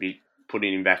don't think you'd be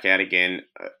putting him back out again.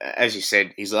 As you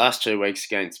said, his last 2 weeks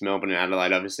against Melbourne and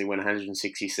Adelaide obviously went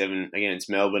 167 against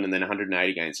Melbourne and then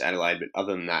 108 against Adelaide. But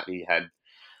other than that, he had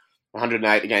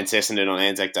 108 against Essendon on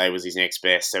Anzac Day was his next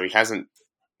best. So he hasn't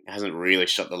really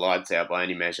shot the lights out by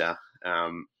any measure.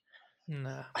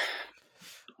 No.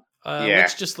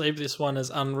 Let's just leave this one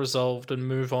as unresolved and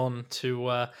move on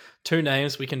to 2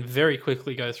 names. We can very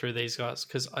quickly go through these guys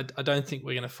because I don't think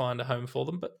we're going to find a home for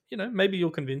them. But, maybe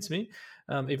you'll convince me,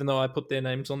 even though I put their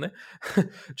names on there.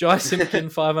 Jai Simpkin,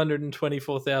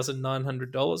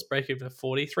 $524,900, break even of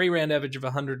 40, 3-round average of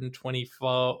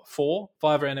 124,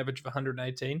 5-round average of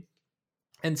 118.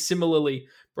 And similarly,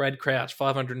 Brad Crouch,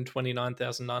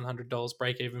 $529,900,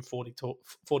 break even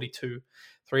 42,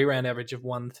 3-round average of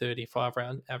 130,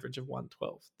 5-round average of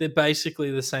 112. They're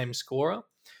basically the same scorer.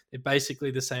 They're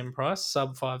basically the same price,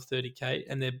 sub 530K,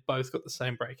 and they've both got the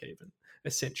same break even,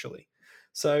 essentially.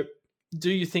 So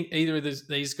do you think either of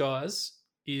these guys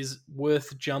is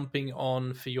worth jumping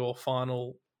on for your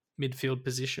final midfield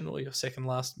position or your second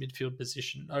last midfield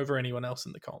position over anyone else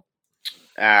in the comp?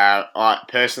 I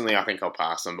think I'll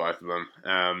pass on both of them.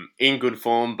 In good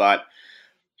form, but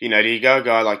do you go a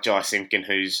guy like Jai Simpkin,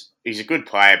 he's a good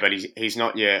player, but he's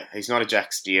not a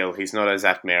Jack Steele, he's not a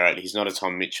Zach Merritt, he's not a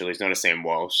Tom Mitchell, he's not a Sam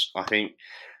Walsh. I think,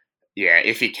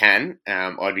 if he can,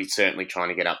 I'd be certainly trying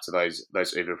to get up to those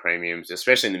uber premiums,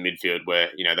 especially in the midfield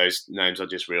where those names I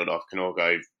just reeled off can all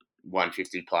go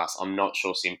 150 plus. I'm not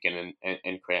sure Simpkin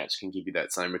and Crouch can give you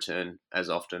that same return as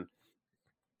often.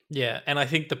 Yeah, and I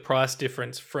think the price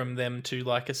difference from them to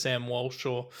like a Sam Walsh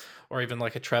or even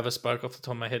like a Travis Boak off the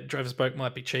top of my head, Travis Boak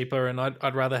might be cheaper, and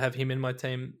I'd rather have him in my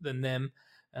team than them.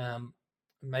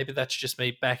 Maybe that's just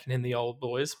me backing in the old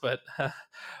boys, but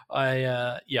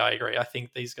I agree. I think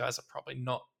these guys are probably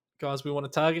not guys we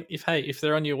want to target. If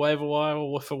they're on your waiver wire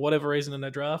or for whatever reason in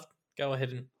a draft, go ahead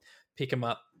and pick them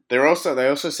up. They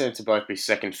also seem to both be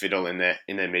second fiddle in their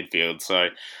midfield. So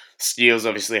Steele's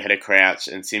obviously had a Crouch,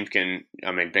 and Simpkin,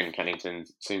 Ben Cunnington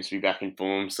seems to be back in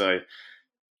form. So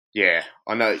yeah,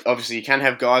 I know obviously you can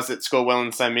have guys that score well in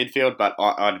the same midfield, but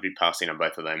I'd be passing on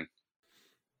both of them.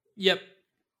 Yep.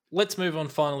 Let's move on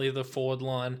finally to the forward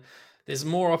line. There's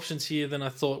more options here than I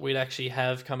thought we'd actually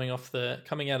have coming out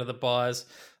of the buys.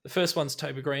 The first one's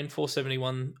Toby Green,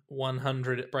 471,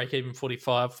 100 at break even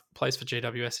 45, plays for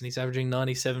GWS, and he's averaging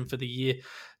 97 for the year.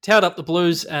 Towed up the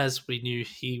Blues as we knew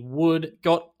he would.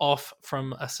 Got off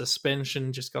from a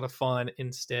suspension, just got a fine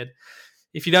instead.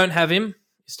 If you don't have him,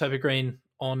 is Toby Green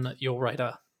on your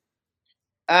radar?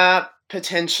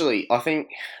 Potentially. I think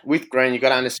with Green, you've got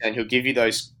to understand he'll give you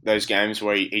those games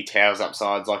where he towers up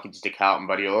sides like he did to Carlton,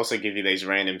 but he'll also give you these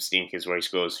random stinkers where he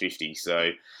scores 50. So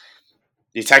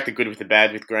you take the good with the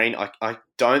bad with Green. I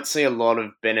don't see a lot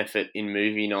of benefit in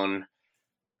moving on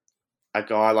a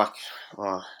guy like...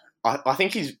 I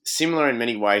think he's similar in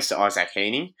many ways to Isaac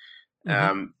Heaney.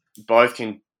 Mm-hmm. Both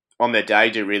can, on their day,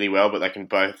 do really well, but they can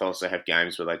both also have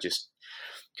games where they just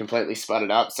completely spud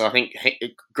it up. So I think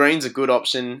Green's a good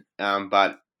option,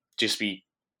 but just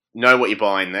know what you're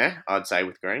buying there, I'd say,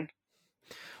 with Green.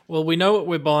 Well, we know what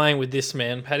we're buying with this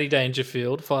man, Paddy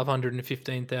Dangerfield,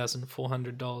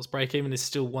 $515,400. Break even is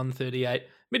still 138.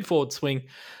 Mid-forward swing.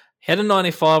 He had a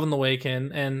 95 on the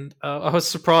weekend, and I was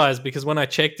surprised because when I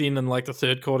checked in like the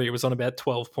third quarter, he was on about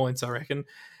 12 points, I reckon.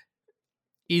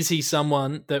 Is he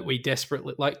someone that we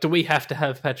desperately... do we have to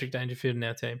have Patrick Dangerfield in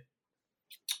our team?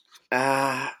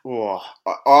 I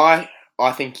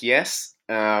think yes.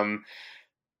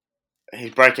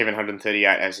 His break-even 138,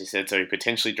 as you said, so he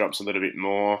potentially drops a little bit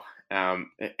more.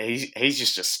 He's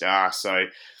just a star, so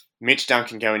Mitch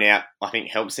Duncan going out, I think,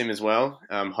 helps him as well.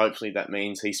 Hopefully that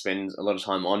means he spends a lot of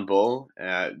time on ball.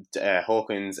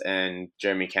 Hawkins and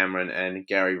Jeremy Cameron and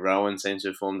Gary Rowan seem to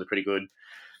have formed a pretty good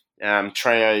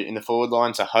trio in the forward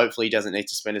line, so hopefully he doesn't need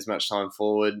to spend as much time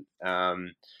forward. I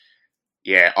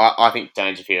think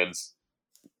Dangerfield's,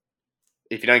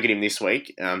 if you don't get him this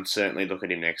week, certainly look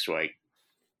at him next week.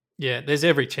 Yeah, there's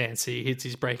every chance he hits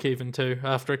his break-even too.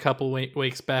 After a couple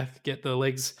weeks back, get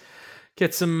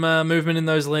some movement in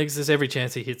those legs. There's every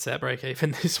chance he hits that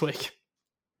break-even this week.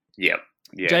 Yep.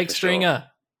 Yeah, Jake Stringer.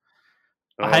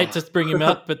 Sure. I hate to bring him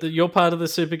up, but you're part of the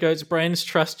Super Goats Brains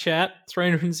Trust chat.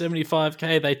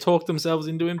 $375K. They talked themselves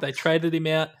into him. They traded him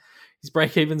out. His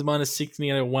break-even's minus 60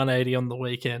 and 180 on the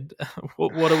weekend.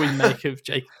 What do we make of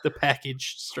Jake, the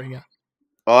package Stringer?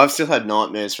 Oh, I've still had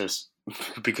nightmares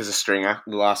because of Stringer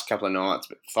the last couple of nights,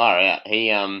 but far out. He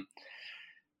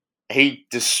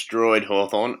destroyed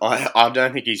Hawthorn. I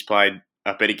don't think he's played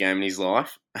a better game in his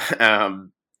life.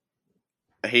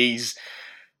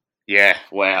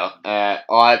 Wow.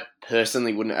 I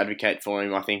personally wouldn't advocate for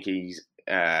him. I think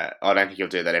I don't think he'll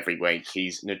do that every week.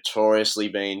 He's notoriously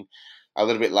been a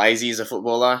little bit lazy as a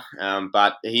footballer,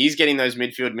 but he's getting those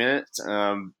midfield minutes,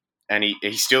 and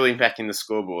he's still impacting the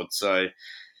scoreboard. So,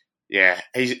 yeah,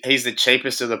 he's the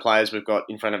cheapest of the players we've got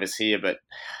in front of us here. But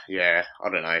yeah, I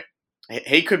don't know.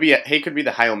 He could be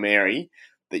the Hail Mary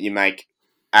that you make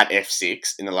at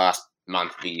F6 in the last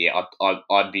month of the year.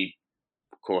 I'd be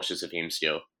cautious of him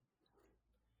still.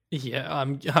 Yeah,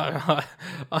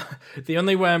 the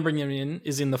only way I'm bringing him in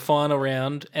is in the final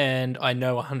round, and I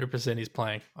know 100% he's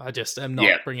playing. I just am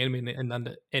not bringing him in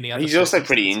under any other. He's also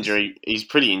pretty injury. He's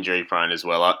pretty injury prone as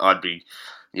well. I'd be,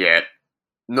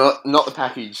 not the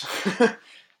package.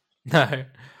 No,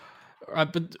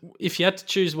 right. But if you had to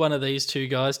choose one of these two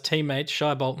guys, teammates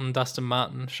Shai Bolton, Dustin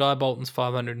Martin. Shai Bolton's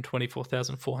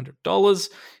 $524,400.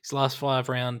 His last 5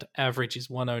 round average is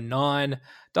 109.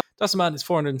 Dustin Martin is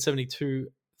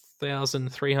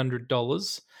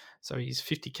 $472,300, so he's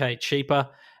 $50K cheaper,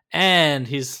 and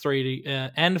his 3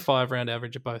 and 5 round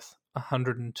average are both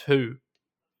 102.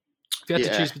 If you had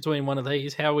to choose between one of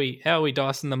these, how are we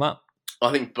dicing them up?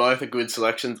 I think both are good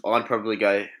selections. I'd probably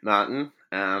go Martin.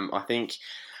 I think,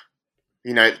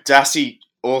 Dusty,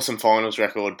 awesome finals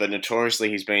record, but notoriously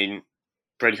he's been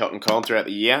pretty hot and cold throughout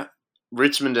the year.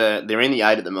 Richmond, they're in the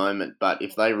 8 at the moment, but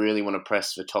if they really want to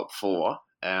press for top 4,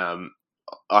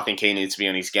 I think he needs to be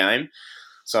on his game.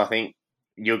 So I think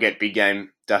you'll get big game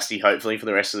Dusty, hopefully, for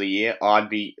the rest of the year.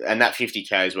 And that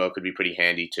 50K as well could be pretty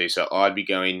handy too. So I'd be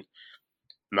going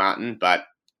Martin, but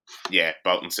yeah,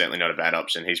 Bolton's certainly not a bad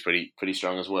option. He's pretty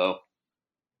strong as well.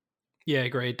 Yeah,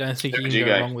 agreed. Don't think you can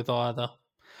go wrong with either.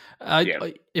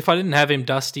 If I didn't have him,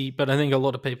 Dusty, but I think a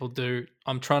lot of people do,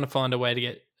 I'm trying to find a way to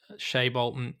get Shai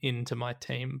Bolton into my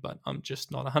team, but I'm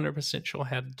just not 100% sure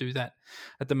how to do that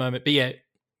at the moment. But yeah,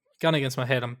 gun against my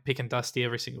head, I'm picking Dusty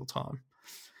every single time.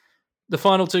 The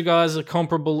final two guys are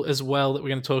comparable as well that we're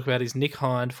going to talk about is Nick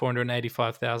Hind,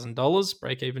 $485,000,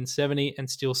 break even 70, and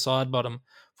Steele Sidebottom,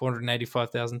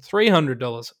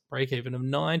 $485,300, break even of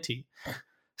 90.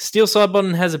 Steel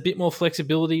Sidebottom has a bit more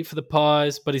flexibility for the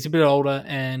Pies, but he's a bit older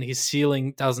and his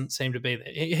ceiling doesn't seem to be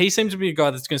there. He seems to be a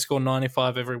guy that's going to score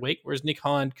 95 every week, whereas Nick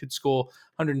Hind could score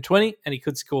 120 and he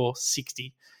could score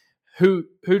 60. Who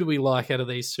do we like out of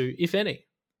these two, if any?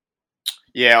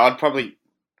 Yeah, I'd probably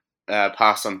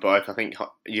pass on both. I think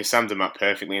you summed them up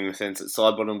perfectly in the sense that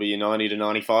Sidebottom will be your 90 to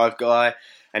 95 guy,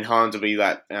 and Hind will be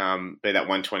that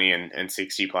 120 and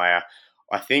 60 player.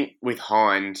 I think with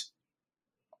Hind,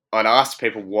 I'd ask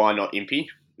people why not Impey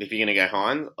if you're going to go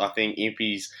Hind. I think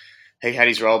he had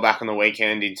his role back on the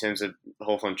weekend in terms of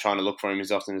Hawthorn trying to look for him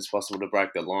as often as possible to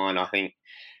break the line. I think,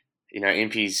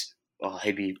 Impey's, let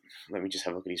me just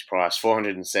have a look at his price,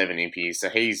 407 Impey. So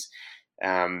he's,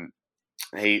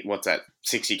 what's that,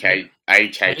 60k,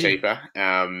 80k cheaper.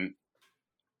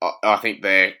 I think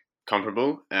they're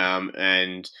comparable.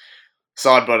 And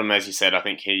Sidebottom, as you said, I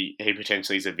think he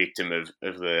potentially is a victim of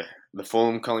the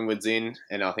form Collingwood's in,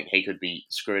 and I think he could be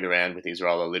screwed around with his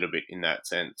role a little bit in that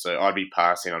sense. So I'd be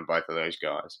passing on both of those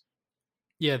guys.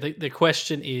 Yeah, the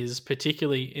question is,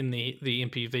 particularly in the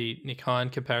MPV Nick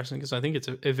Hind comparison, because I think it's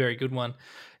a very good one,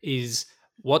 is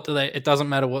it doesn't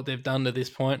matter what they've done to this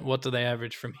point, what do they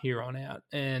average from here on out?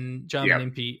 And Jarman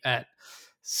Impey at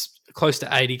close to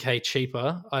 80k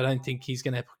cheaper, I don't think he's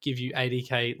going to give you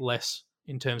 80k less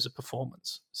in terms of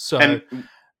performance. So,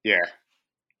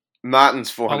 Martin's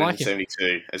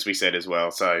 472, as we said as well.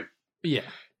 So, I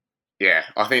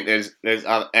think there's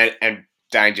and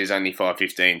Danger's only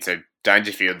 515. So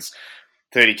Dangerfield's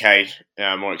 30k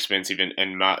more expensive,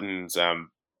 and Martin's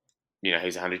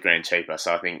he's 100 grand cheaper.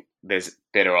 So I think there's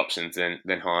better options than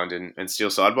Hind and Steel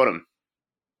Sidebottom.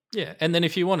 Yeah, and then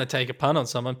if you want to take a punt on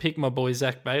someone, pick my boy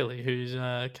Zach Bailey, who's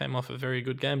came off a very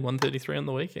good game, 133 on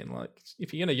the weekend. Like,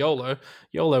 if you're going to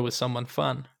YOLO with someone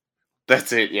fun.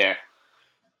 That's it, yeah.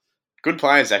 Good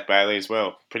player, Zach Bailey, as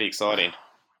well. Pretty exciting.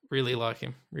 Really like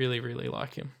him. Really, really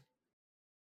like him.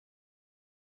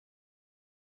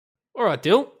 All right,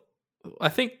 Dill. I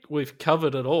think we've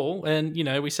covered it all. And,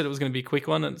 we said it was going to be a quick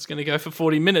one, and it's going to go for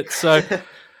 40 minutes. So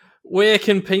where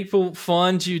can people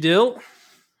find you, Dill?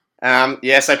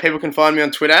 So people can find me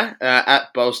on Twitter,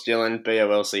 at Bolchdylan,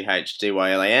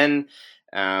 BOLCHDYLAN.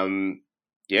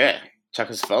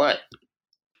 Chuck us a follow.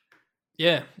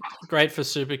 Yeah, great for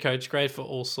Supercoach, great for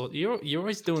all sorts. You're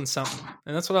always doing something,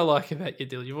 and that's what I like about you,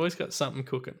 Dill. You've always got something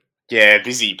cooking. Yeah,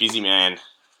 busy man.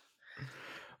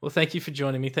 Well, thank you for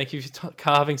joining me. Thank you for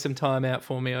carving some time out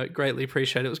for me. I greatly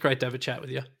appreciate it. It was great to have a chat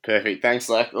with you. Perfect. Thanks,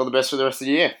 Lack. All the best for the rest of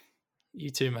the year. You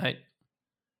too, mate.